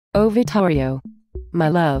Oh, Vittorio. My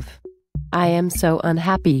love. I am so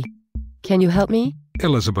unhappy. Can you help me?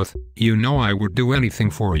 Elizabeth, you know I would do anything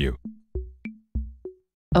for you.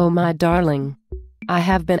 Oh, my darling. I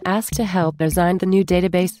have been asked to help design the new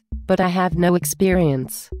database, but I have no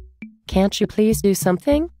experience. Can't you please do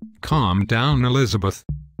something? Calm down, Elizabeth.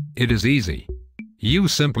 It is easy. You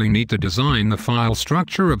simply need to design the file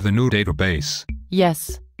structure of the new database.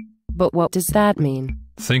 Yes. But what does that mean?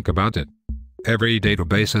 Think about it. Every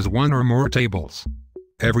database has one or more tables.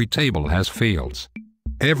 Every table has fields.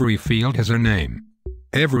 Every field has a name.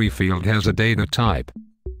 Every field has a data type.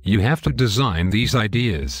 You have to design these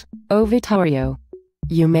ideas. Oh, Vittorio.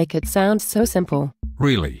 You make it sound so simple.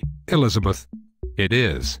 Really, Elizabeth? It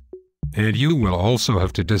is. And you will also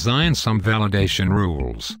have to design some validation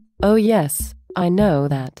rules. Oh yes, I know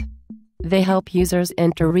that. They help users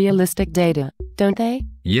enter realistic data, don't they?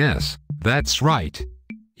 Yes, that's right.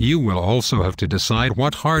 You will also have to decide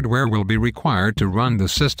what hardware will be required to run the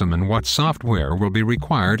system and what software will be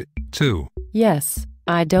required, too. Yes,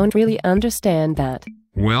 I don't really understand that.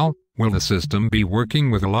 Well, will the system be working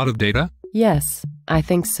with a lot of data? Yes, I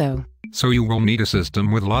think so. So you will need a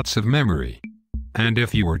system with lots of memory. And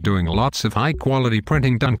if you are doing lots of high-quality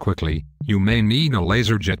printing done quickly, you may need a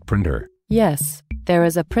laserjet printer. Yes, there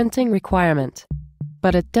is a printing requirement.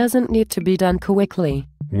 But it doesn't need to be done quickly.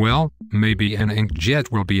 Well, maybe an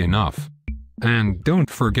inkjet will be enough. And don't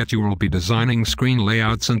forget you will be designing screen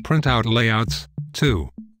layouts and printout layouts, too.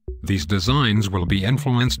 These designs will be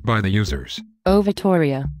influenced by the users. Oh,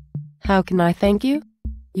 Vittoria. How can I thank you?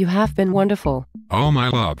 You have been wonderful. Oh, my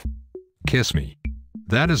love. Kiss me.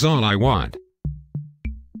 That is all I want.